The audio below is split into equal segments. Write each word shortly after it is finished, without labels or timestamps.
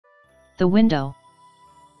The Window.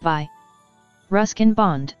 By Ruskin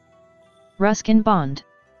Bond. Ruskin Bond.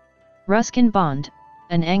 Ruskin Bond,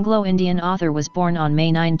 an Anglo-Indian author, was born on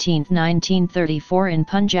May 19, 1934 in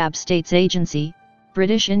Punjab States Agency,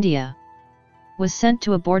 British India. Was sent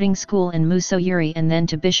to a boarding school in Mussoorie and then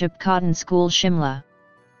to Bishop Cotton School, Shimla.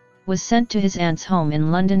 Was sent to his aunt's home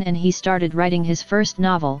in London and he started writing his first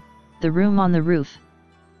novel, The Room on the Roof.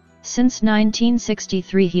 Since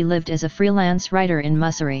 1963 he lived as a freelance writer in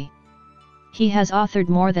Mussoorie. He has authored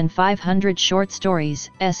more than 500 short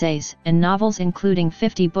stories, essays, and novels, including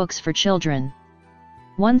 50 books for children.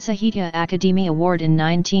 Won Sahitya Akademi Award in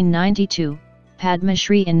 1992, Padma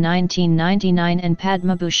Shri in 1999 and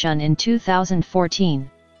Padma Bhushan in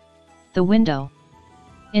 2014. The Window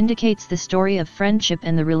indicates the story of friendship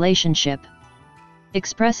and the relationship.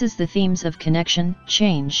 Expresses the themes of connection,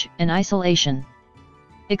 change, and isolation.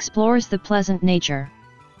 Explores the pleasant nature.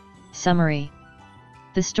 Summary.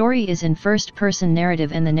 The story is in first-person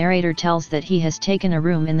narrative and the narrator tells that he has taken a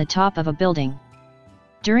room in the top of a building.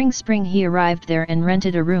 During spring he arrived there and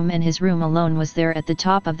rented a room, and his room alone was there at the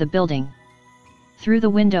top of the building. Through the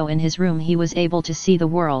window in his room he was able to see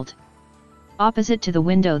the world. Opposite to the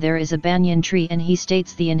window there is a banyan tree and he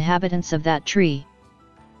states the inhabitants of that tree.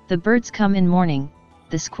 The birds come in morning,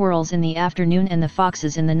 the squirrels in the afternoon and the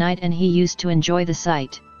foxes in the night, and he used to enjoy the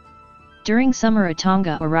sight. During summer a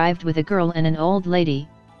Tonga arrived with a girl and an old lady.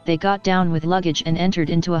 They got down with luggage and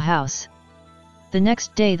entered into a house. The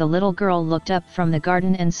next day the little girl looked up from the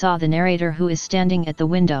garden and saw the narrator, who is standing at the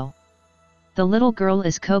window. The little girl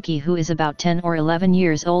is Koki, who is about 10 or 11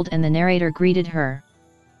 years old, and the narrator greeted her.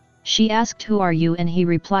 She asked, "Who are you?" and he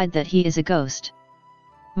replied that he is a ghost.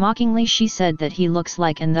 Mockingly she said that he looks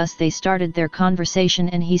like, and thus they started their conversation,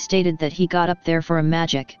 and he stated that he got up there for a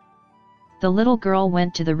magic. The little girl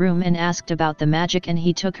went to the room and asked about the magic, and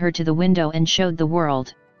he took her to the window and showed the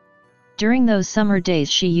world. During those summer days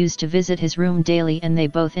she used to visit his room daily and they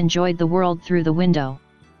both enjoyed the world through the window.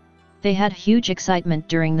 They had huge excitement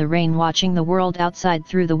during the rain watching the world outside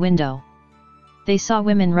through the window. They saw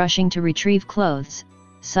women rushing to retrieve clothes,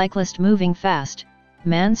 cyclist moving fast,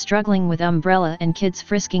 man struggling with umbrella and kids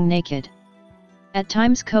frisking naked. At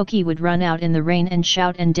times Koki would run out in the rain and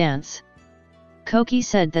shout and dance. Koki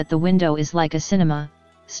said that the window is like a cinema,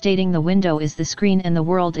 stating the window is the screen and the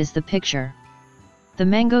world is the picture. The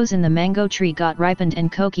mangoes in the mango tree got ripened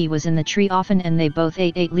and Koki was in the tree often and they both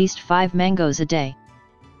ate at least 5 mangoes a day.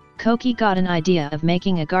 Koki got an idea of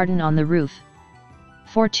making a garden on the roof.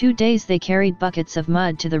 For 2 days they carried buckets of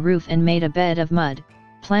mud to the roof and made a bed of mud,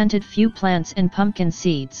 planted few plants and pumpkin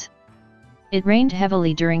seeds. It rained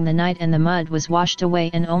heavily during the night and the mud was washed away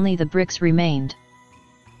and only the bricks remained.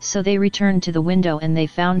 So they returned to the window and they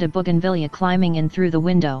found a bougainvillea climbing in through the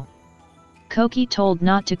window. Koki told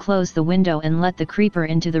not to close the window and let the creeper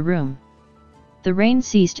into the room. The rain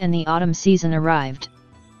ceased and the autumn season arrived.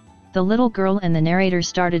 The little girl and the narrator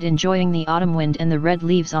started enjoying the autumn wind and the red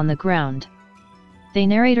leaves on the ground. The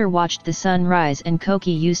narrator watched the sun rise and Koki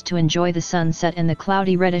used to enjoy the sunset and the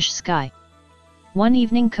cloudy reddish sky. One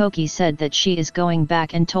evening Koki said that she is going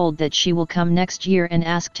back and told that she will come next year and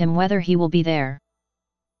asked him whether he will be there.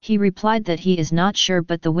 He replied that he is not sure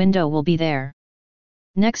but the window will be there.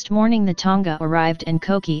 Next morning the Tonga arrived and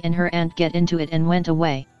Koki and her aunt get into it and went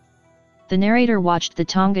away. The narrator watched the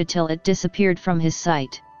Tonga till it disappeared from his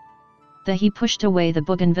sight. He pushed away the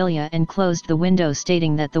bougainvillea and closed the window,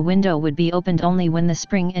 stating that the window would be opened only when the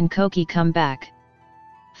spring and Koki come back.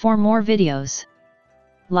 For more videos,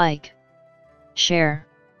 like, share,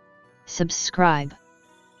 subscribe.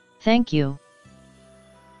 Thank you.